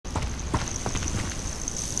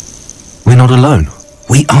not alone.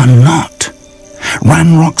 We are not.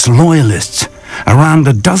 Ranrock's loyalists. Around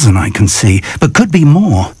a dozen I can see, but could be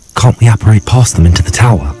more. Can't we apparate past them into the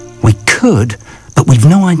tower? We could, but we've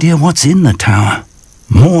no idea what's in the tower.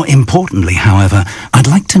 More importantly, however, I'd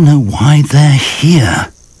like to know why they're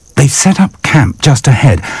here. They've set up camp just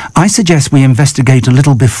ahead. I suggest we investigate a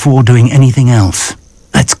little before doing anything else.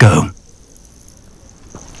 Let's go.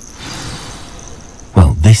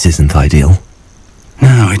 Well, this isn't ideal.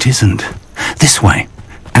 No, it isn't. This way.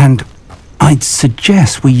 And I'd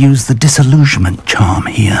suggest we use the disillusionment charm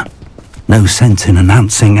here. No sense in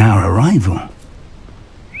announcing our arrival.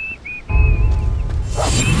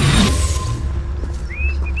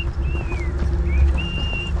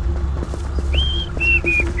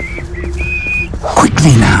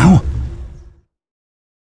 Quickly now!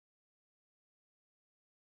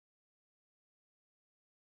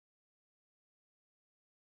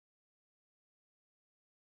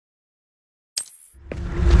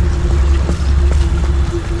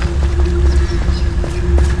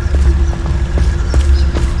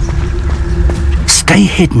 Stay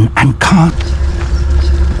hidden and can't...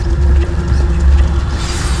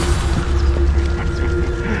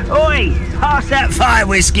 Oi! Pass that fire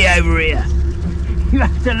whiskey over here. You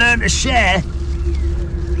have to learn to share.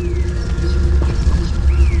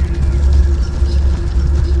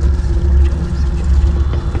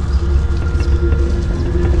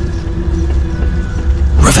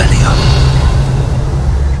 Revelio.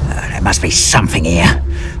 There must be something here.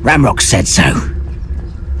 Ranrock said so.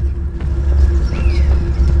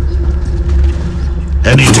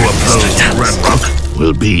 Any who oppose Ranrock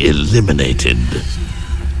will be eliminated.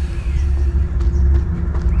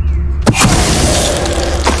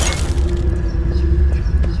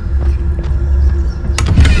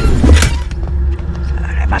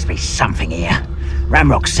 There must be something here.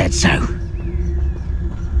 Ranrock said so.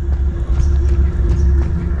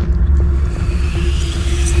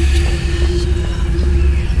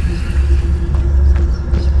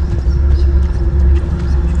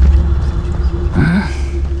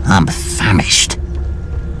 I'm famished.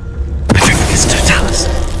 Petrificus totalis.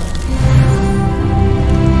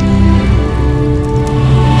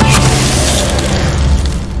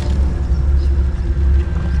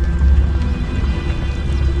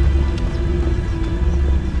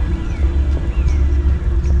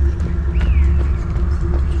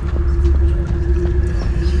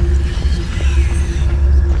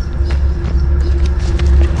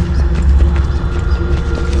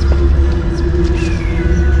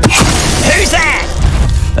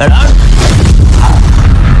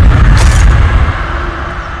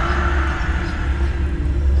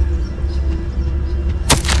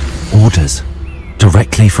 Orders.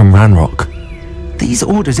 Directly from Ranrock. These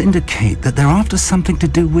orders indicate that they're after something to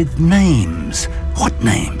do with names. What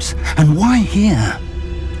names? And why here?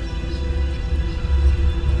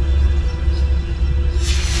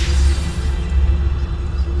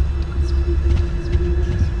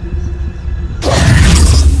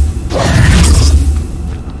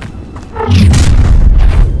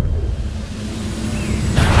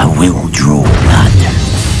 I will draw blood.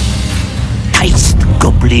 Taste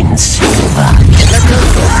goblin silver.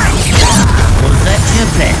 Was that your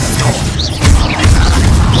best?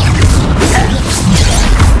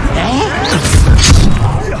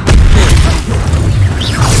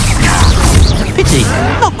 Pity,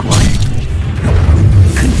 not quite.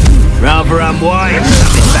 Rather unwind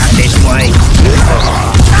something back this way.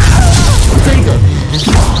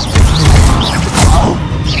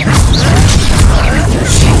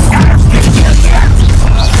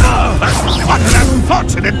 What an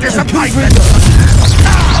unfortunate disappointment!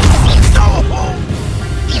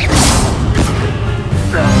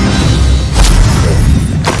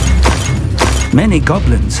 Many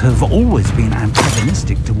goblins have always been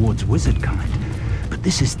antagonistic towards wizard kind, but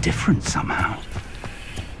this is different somehow.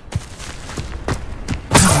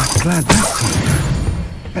 Oh, I'm glad that's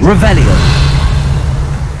on. Revelio.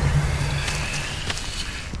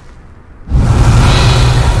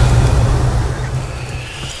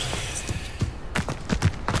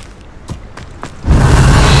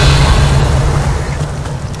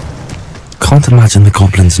 Can't imagine the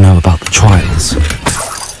goblins know about the trials.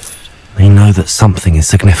 They know that something is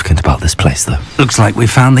significant about this place, though. Looks like we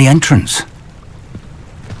found the entrance.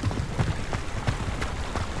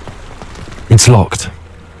 It's locked.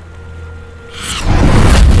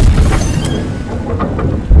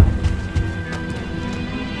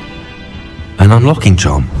 An unlocking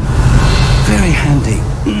charm. Very handy.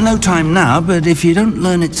 No time now, but if you don't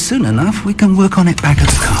learn it soon enough, we can work on it back at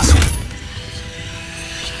the castle.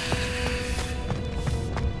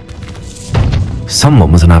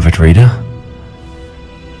 Someone was an avid reader.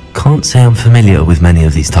 Can't say I'm familiar with many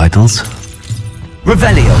of these titles.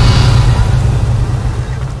 Revelio.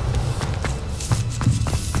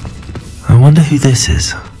 I wonder who this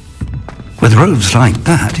is. With robes like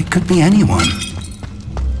that, it could be anyone.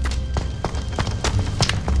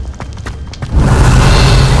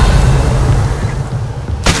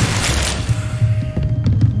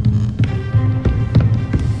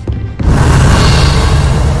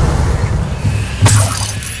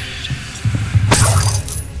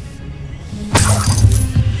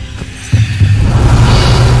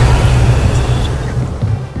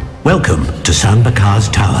 Welcome to Sambakar's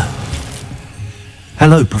Tower.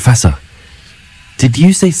 Hello, Professor. Did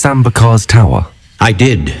you say Sambakar's Tower? I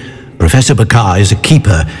did. Professor Bakar is a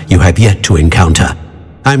keeper you have yet to encounter.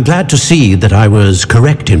 I'm glad to see that I was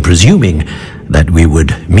correct in presuming that we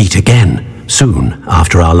would meet again soon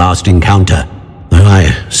after our last encounter. Though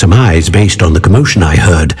I surmise, based on the commotion I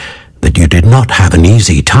heard, that you did not have an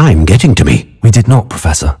easy time getting to me. We did not,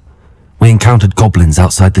 Professor. We encountered goblins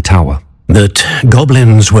outside the tower. That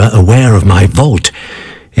goblins were aware of my vault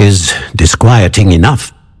is disquieting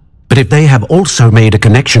enough. But if they have also made a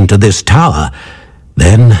connection to this tower,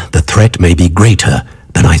 then the threat may be greater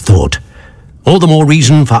than I thought. All the more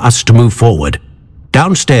reason for us to move forward.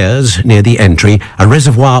 Downstairs, near the entry, a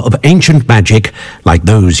reservoir of ancient magic, like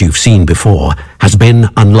those you've seen before, has been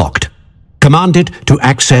unlocked. Commanded to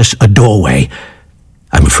access a doorway.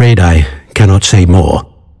 I'm afraid I cannot say more.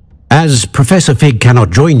 As Professor Fig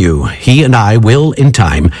cannot join you, he and I will, in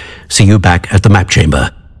time, see you back at the map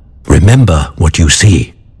chamber. Remember what you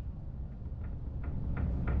see.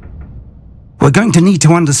 We're going to need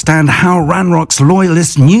to understand how Ranrock's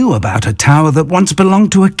loyalists knew about a tower that once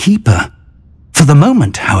belonged to a keeper. For the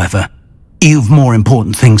moment, however, you've more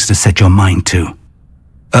important things to set your mind to.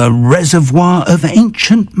 A reservoir of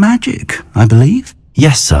ancient magic, I believe?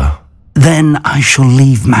 Yes, sir. Then I shall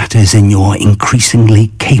leave matters in your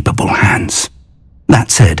increasingly capable hands.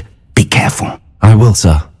 That said, be careful. I will,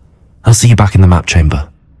 sir. I'll see you back in the map chamber.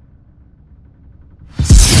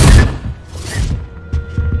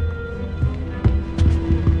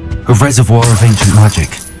 A reservoir of ancient magic,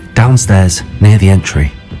 downstairs, near the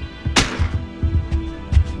entry.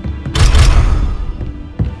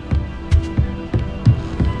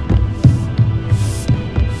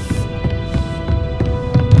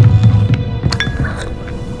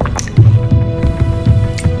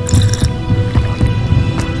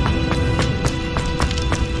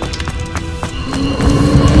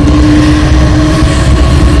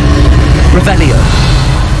 Revelio.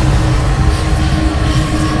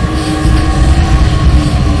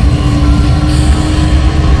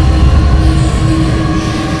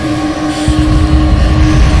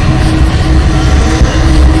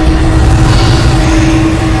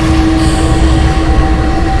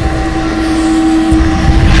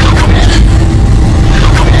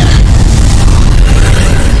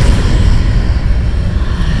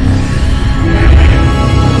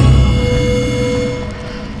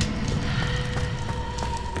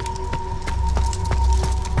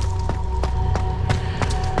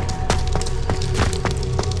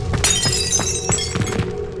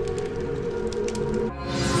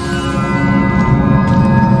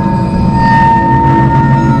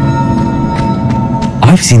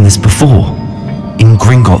 I've seen this before, in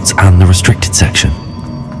Gringotts and the restricted section.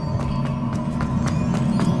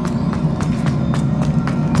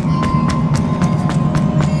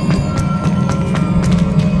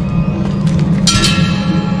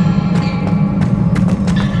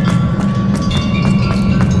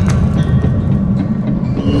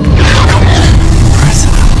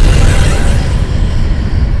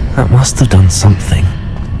 That must have done something.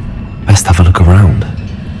 Best have a look around.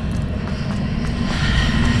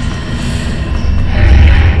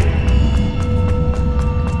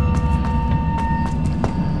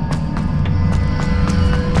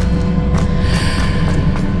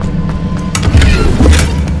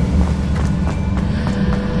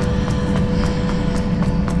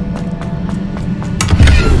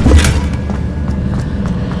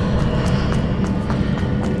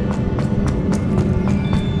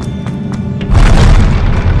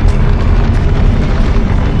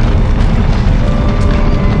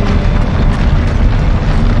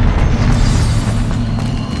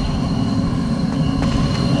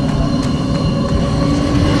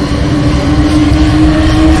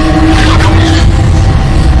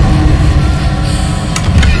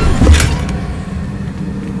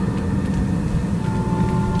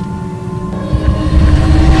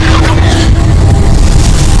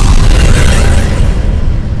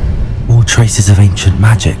 Traces of ancient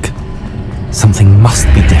magic. Something must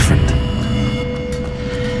be different.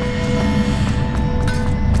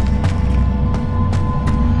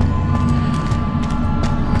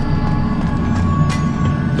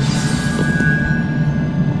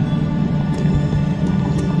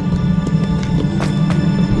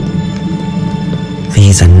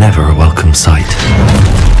 These are never a welcome sight.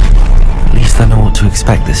 At least I know what to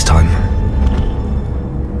expect this time.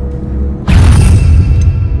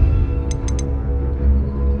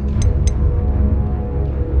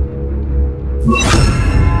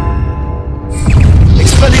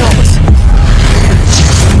 Expelliarmus!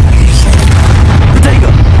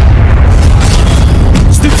 Potato!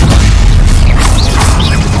 Stupefy!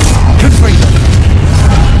 Confringo!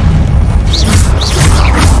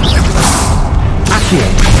 Accio!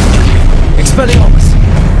 Expelliarmus!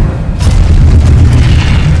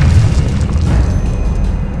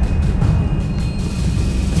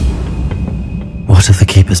 What have the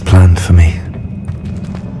Keepers planned for me?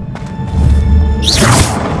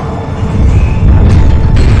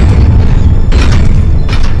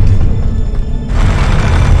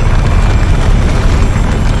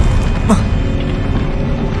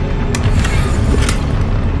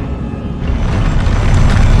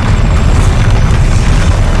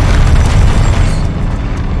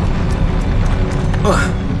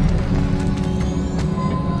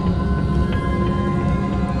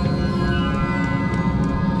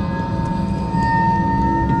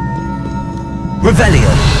 Revelio!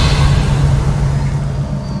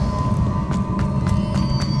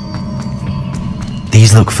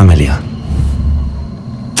 These look familiar.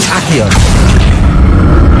 Accio!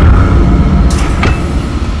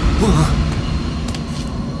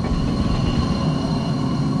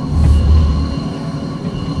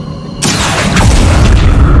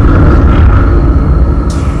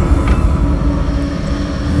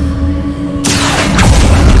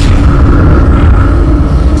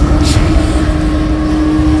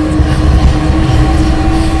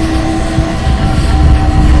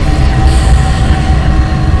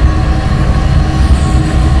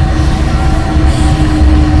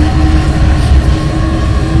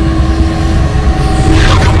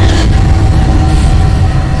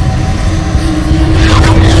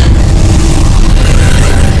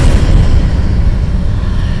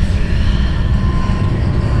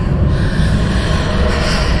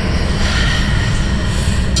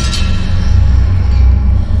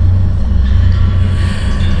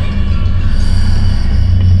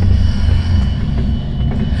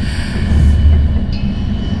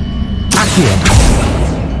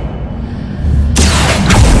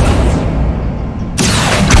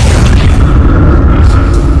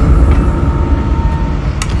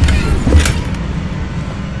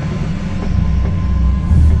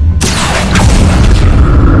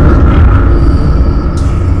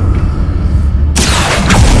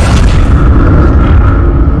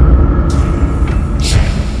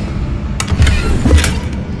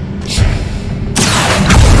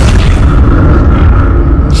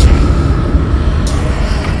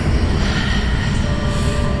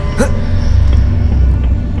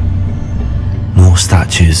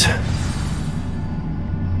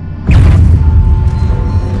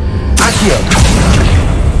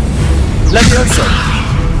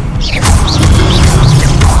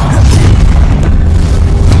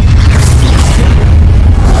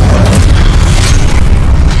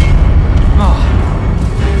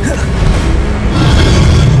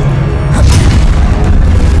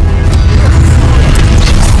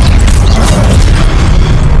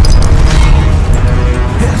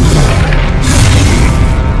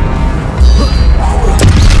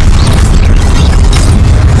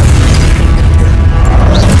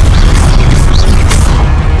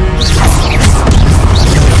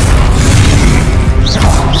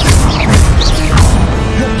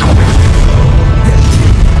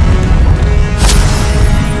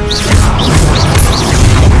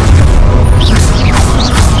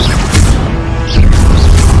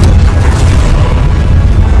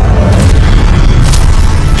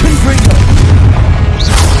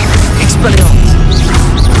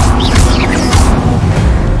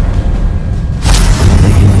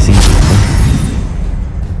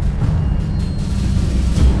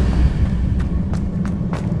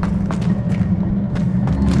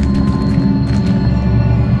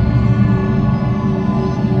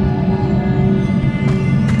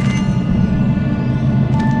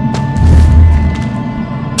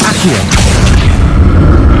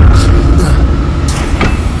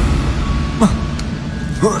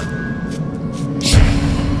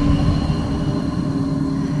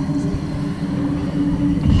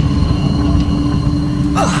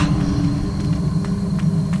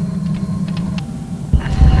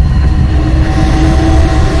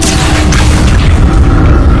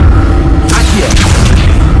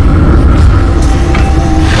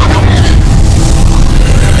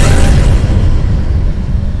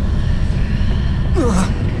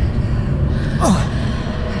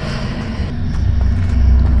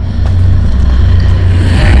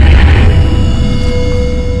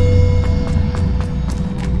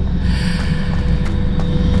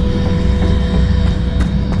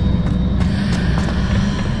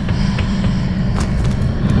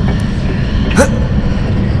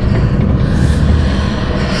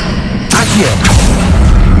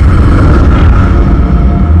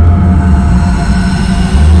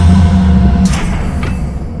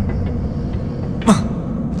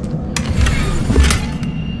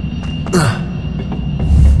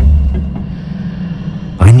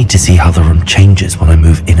 see how the room changes when I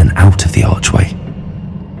move in and out of the archway.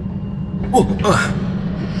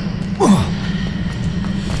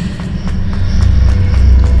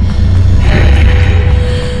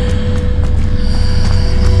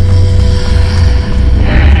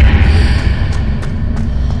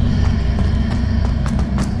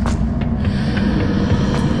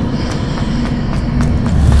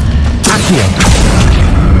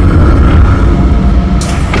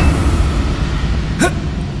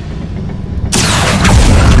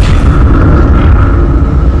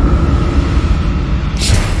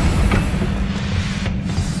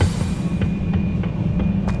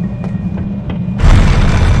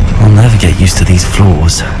 Get used to these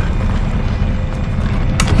floors.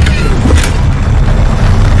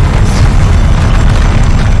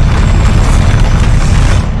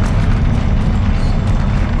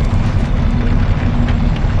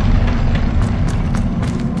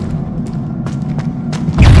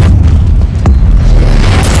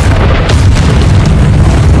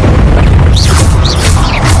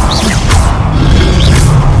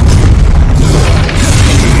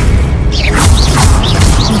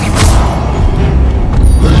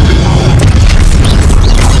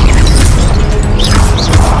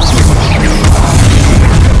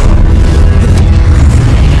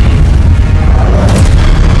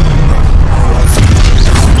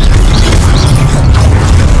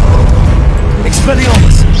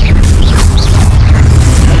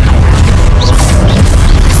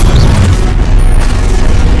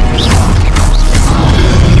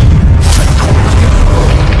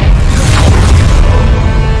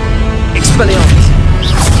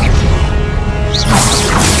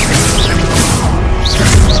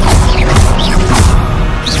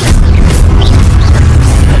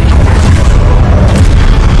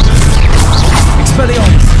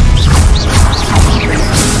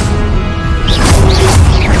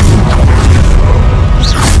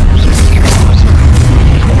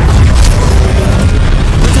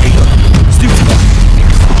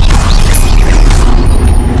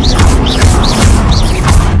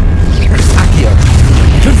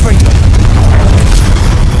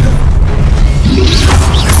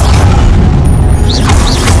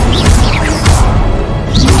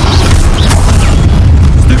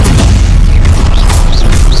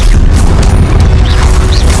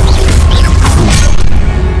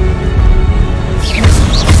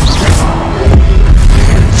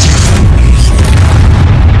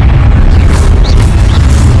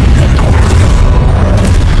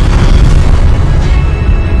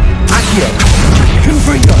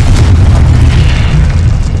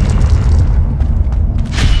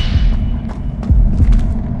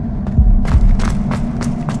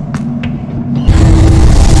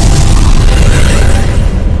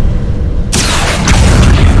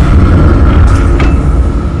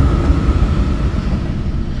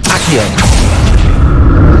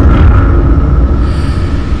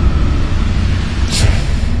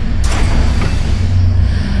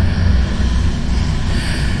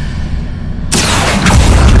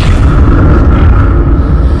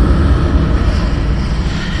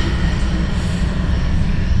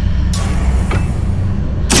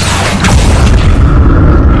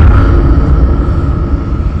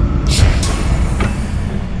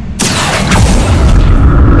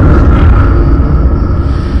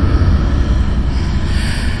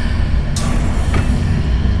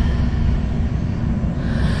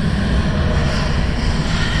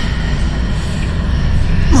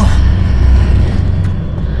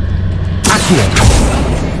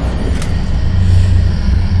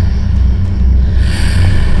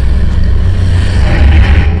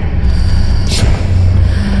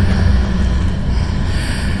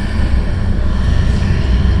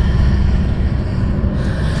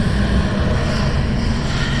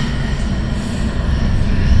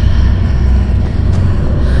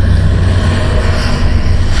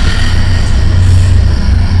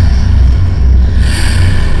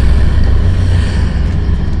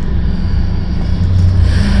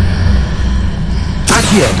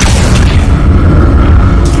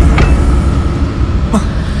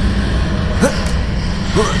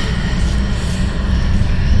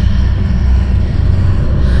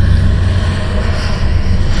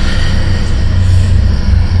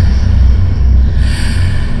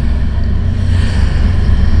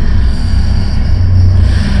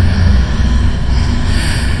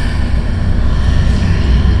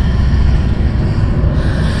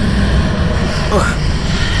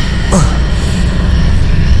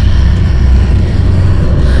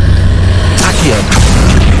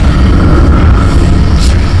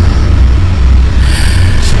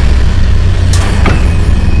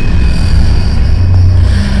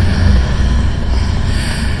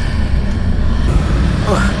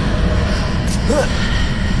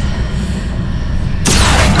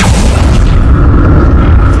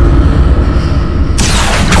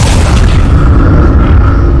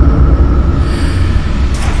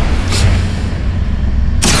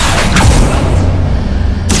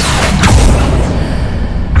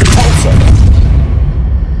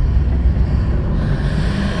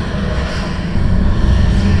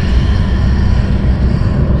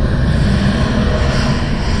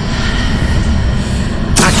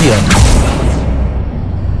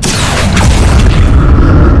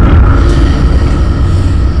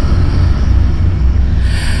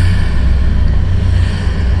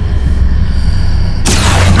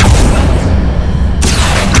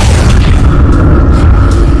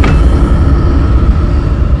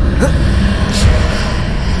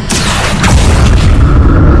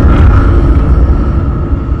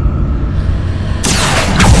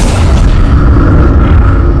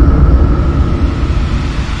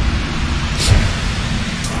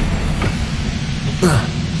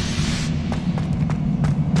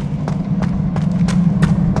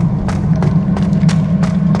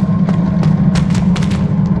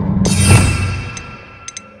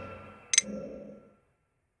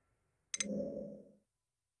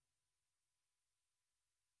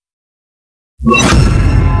 Revelio.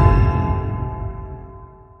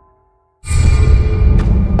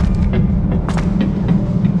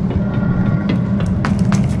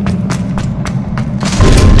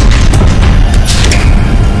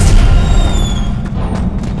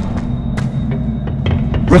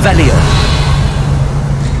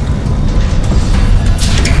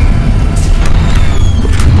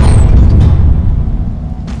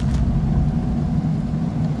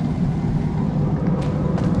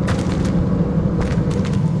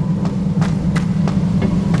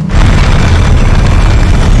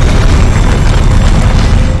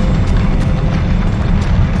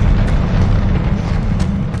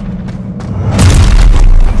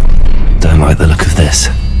 Don't like the look of this.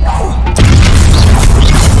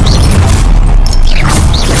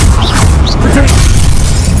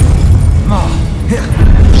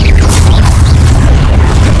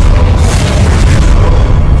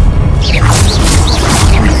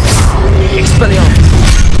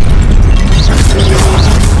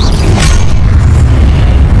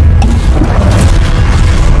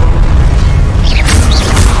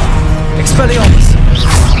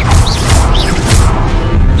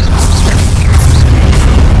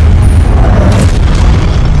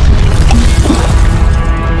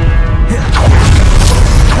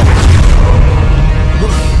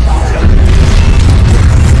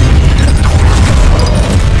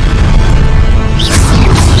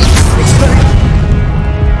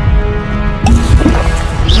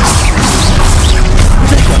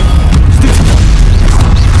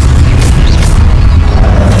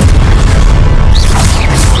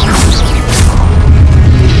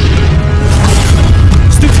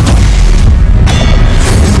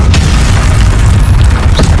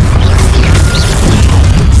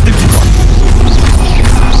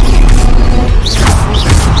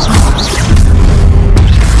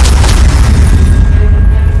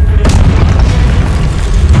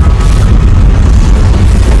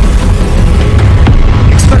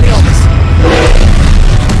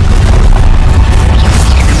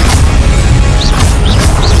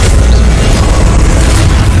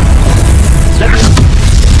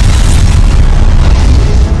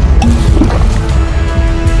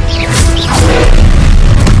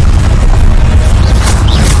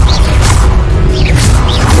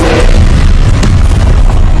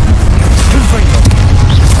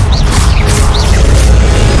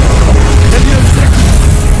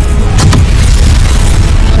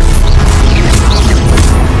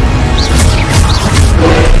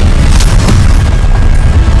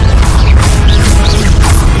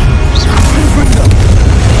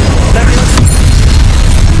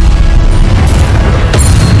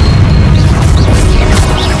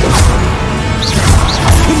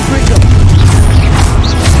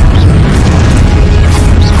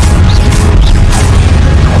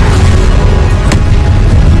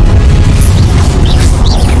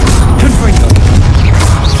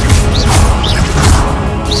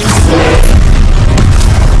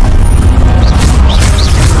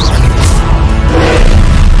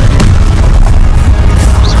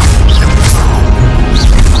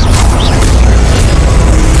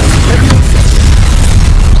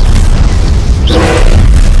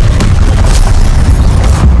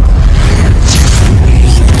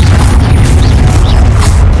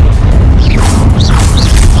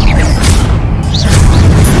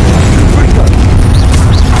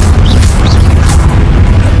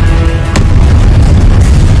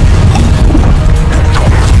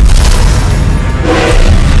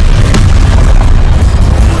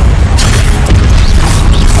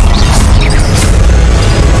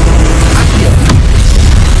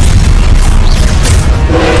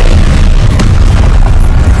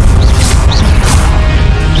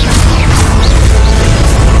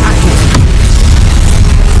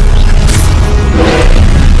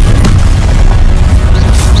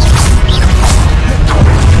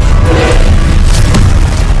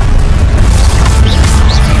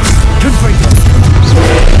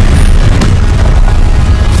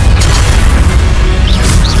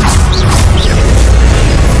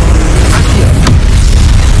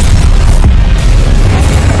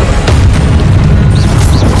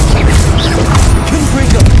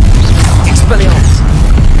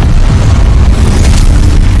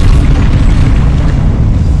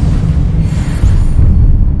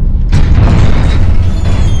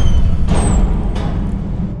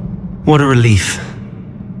 What a relief.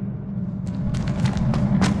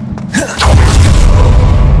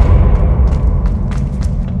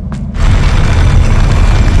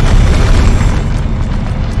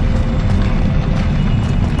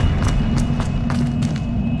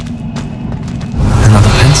 Another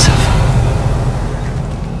pensive.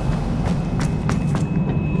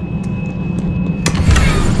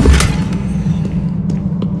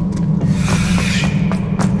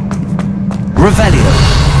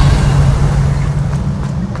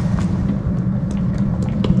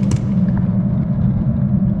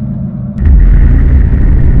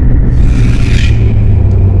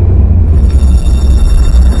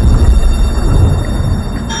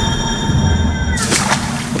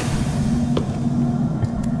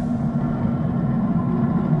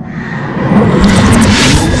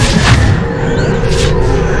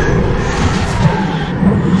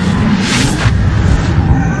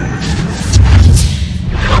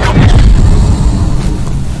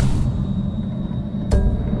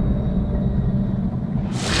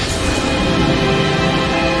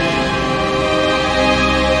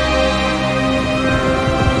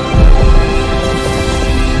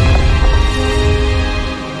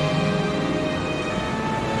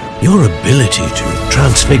 Your ability to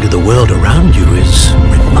transfigure the world around you is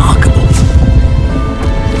remarkable.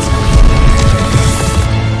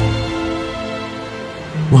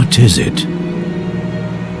 What is it?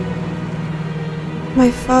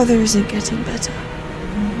 My father isn't getting better.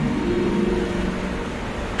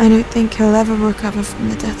 I don't think he'll ever recover from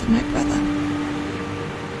the death of my brother.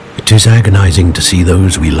 It is agonizing to see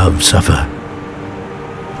those we love suffer.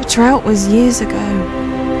 The drought was years ago,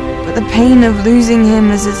 but the pain of losing him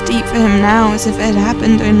is as deep for him now as if it had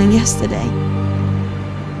happened only yesterday.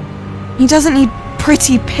 He doesn't need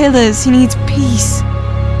pretty pillars, he needs peace.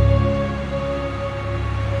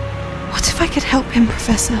 What if I could help him,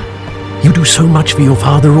 Professor? You do so much for your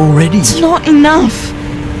father already. It's not enough.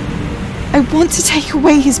 I want to take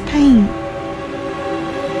away his pain.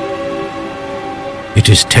 It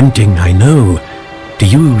is tempting, I know, to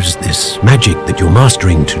use this magic that you're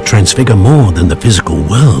mastering to transfigure more than the physical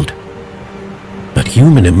world. But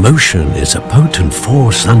human emotion is a potent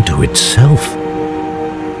force unto itself.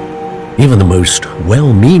 Even the most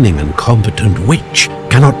well-meaning and competent witch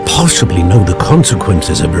cannot possibly know the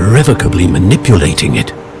consequences of irrevocably manipulating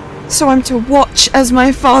it. So I'm to watch as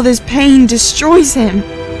my father's pain destroys him.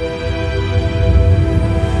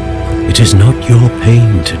 It is not your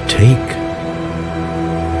pain to take.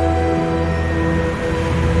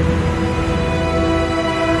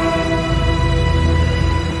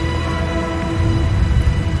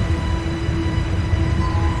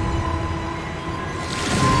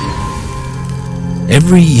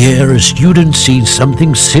 Every year a student sees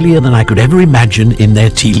something sillier than I could ever imagine in their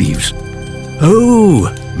tea leaves. Oh,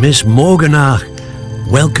 Miss Morganach,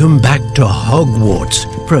 welcome back to Hogwarts,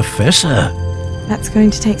 Professor. That's going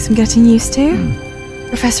to take some getting used to.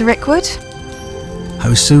 Professor Rickwood? I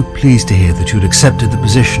was so pleased to hear that you'd accepted the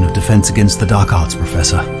position of Defense Against the Dark Arts,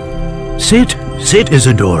 Professor. Sit,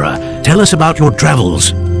 Isadora. Tell us about your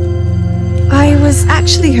travels. I was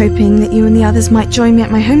actually hoping that you and the others might join me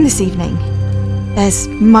at my home this evening. There's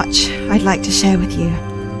much I'd like to share with you.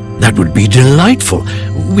 That would be delightful.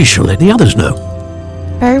 We shall let the others know.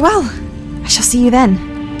 Very well. I shall see you then.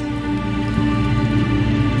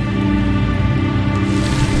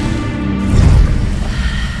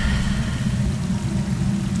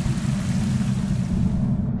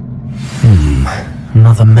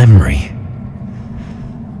 Another memory.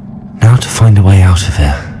 Now to find a way out of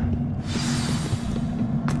here.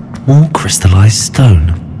 More crystallized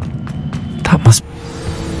stone. That must...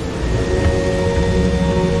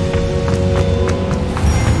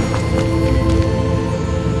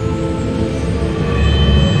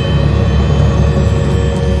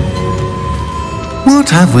 What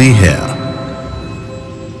have we here?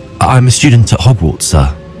 I'm a student at Hogwarts,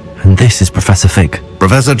 sir. And this is Professor Fig.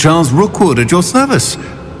 Professor Charles Rookwood at your service.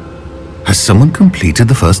 Has someone completed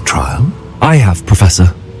the first trial? I have,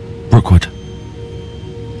 Professor Rookwood.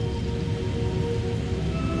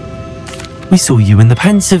 We saw you in the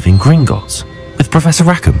Pensive in Gringotts with Professor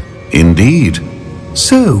Rackham. Indeed.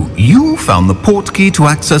 So, you found the portkey to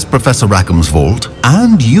access Professor Rackham's vault,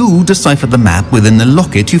 and you deciphered the map within the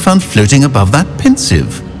locket you found floating above that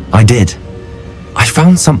Pensive. I did. I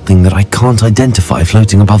found something that I can't identify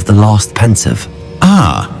floating above the last Pensive.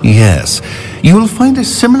 Ah, yes. You will find a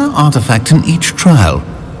similar artifact in each trial.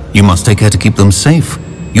 You must take care to keep them safe.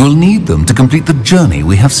 You will need them to complete the journey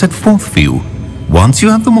we have set forth for you. Once you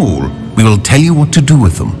have them all, we will tell you what to do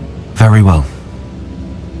with them. Very well.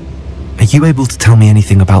 Are you able to tell me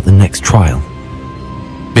anything about the next trial?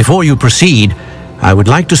 Before you proceed, I would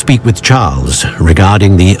like to speak with Charles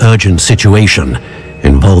regarding the urgent situation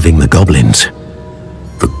involving the goblins.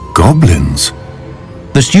 The goblins?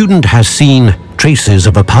 The student has seen traces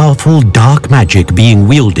of a powerful dark magic being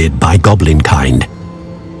wielded by goblin kind.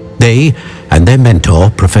 They and their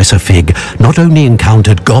mentor, Professor Fig, not only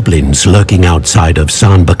encountered goblins lurking outside of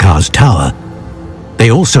San Bakar's tower, they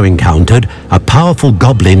also encountered a powerful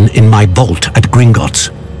goblin in my vault at Gringotts.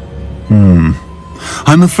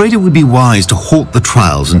 I'm afraid it would be wise to halt the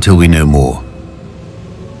trials until we know more.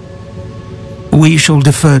 We shall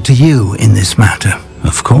defer to you in this matter,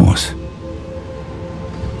 of course.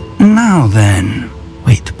 Now then...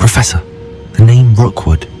 Wait, Professor. The name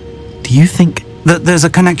Rookwood. Do you think... that there's a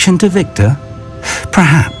connection to Victor?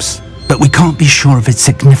 Perhaps, but we can't be sure of its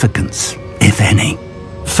significance, if any.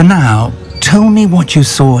 For now, tell me what you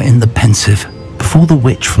saw in the Pensive. Before the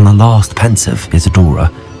witch from the last Pensive,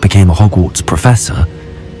 Isadora, became a Hogwarts professor,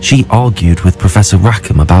 she argued with Professor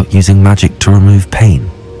Rackham about using magic to remove pain.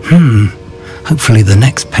 Hopefully the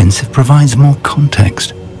next Pensive provides more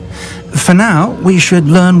context. For now, we should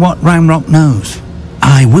learn what Ramrock knows.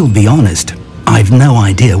 I will be honest, I've no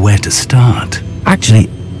idea where to start. Actually,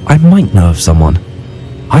 I might know of someone.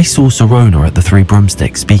 I saw Sirona at the Three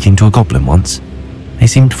Broomsticks speaking to a goblin once. They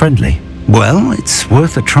seemed friendly. Well, it's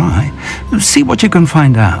worth a try. See what you can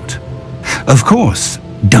find out. Of course,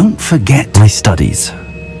 don't forget... My studies.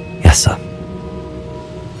 Yes, sir.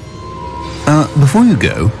 Before you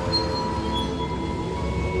go...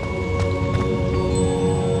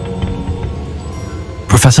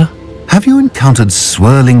 Professor? Have you encountered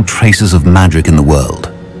swirling traces of magic in the world?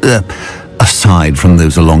 Aside from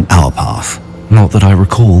those along our path? Not that I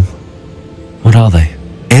recall. What are they?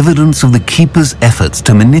 Evidence of the Keeper's efforts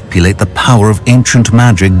to manipulate the power of ancient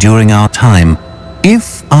magic during our time.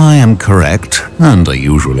 If I am correct, and I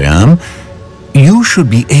usually am, you should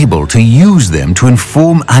be able to use them to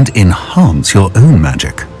inform and enhance your own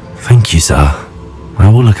magic. Thank you, sir. I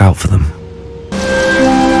will look out for them.